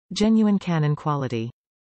Genuine Canon quality.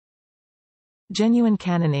 Genuine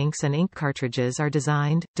Canon inks and ink cartridges are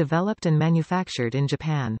designed, developed and manufactured in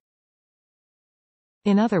Japan.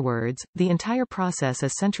 In other words, the entire process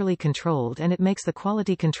is centrally controlled and it makes the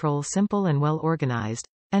quality control simple and well organized,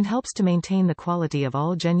 and helps to maintain the quality of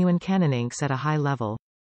all genuine Canon inks at a high level.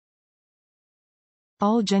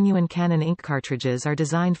 All genuine Canon ink cartridges are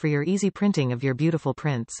designed for your easy printing of your beautiful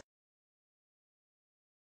prints.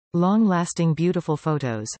 Long-lasting beautiful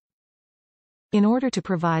photos. In order to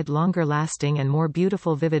provide longer-lasting and more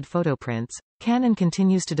beautiful vivid photo prints, Canon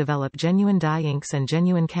continues to develop genuine dye inks and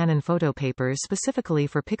genuine Canon photo papers specifically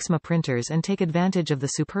for PIXMA printers and take advantage of the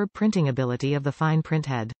superb printing ability of the fine print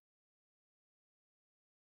head.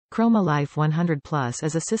 Chroma Life 100 Plus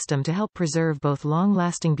is a system to help preserve both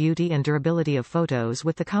long-lasting beauty and durability of photos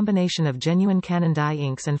with the combination of genuine Canon dye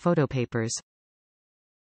inks and photo papers.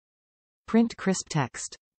 Print crisp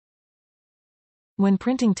text. When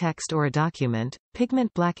printing text or a document,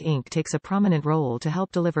 pigment black ink takes a prominent role to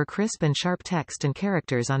help deliver crisp and sharp text and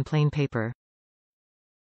characters on plain paper.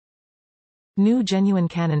 New genuine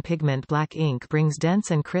Canon pigment black ink brings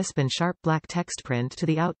dense and crisp and sharp black text print to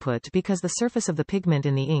the output because the surface of the pigment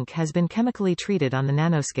in the ink has been chemically treated on the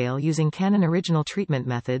nanoscale using Canon original treatment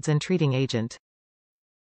methods and treating agent.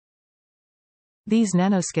 These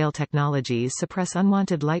nanoscale technologies suppress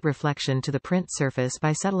unwanted light reflection to the print surface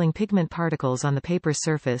by settling pigment particles on the paper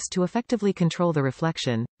surface to effectively control the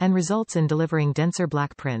reflection, and results in delivering denser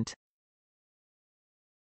black print.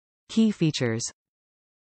 Key features.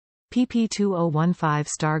 PP2015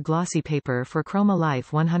 star glossy paper for Chroma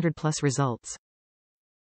Life 100 Plus results.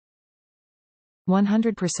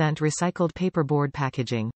 100% recycled paperboard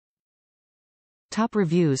packaging. Top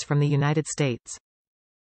reviews from the United States.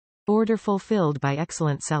 Order fulfilled by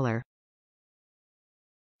excellent seller.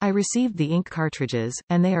 I received the ink cartridges,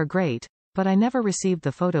 and they are great, but I never received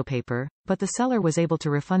the photo paper, but the seller was able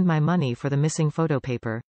to refund my money for the missing photo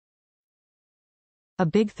paper. A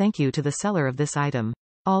big thank you to the seller of this item.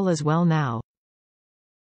 All is well now.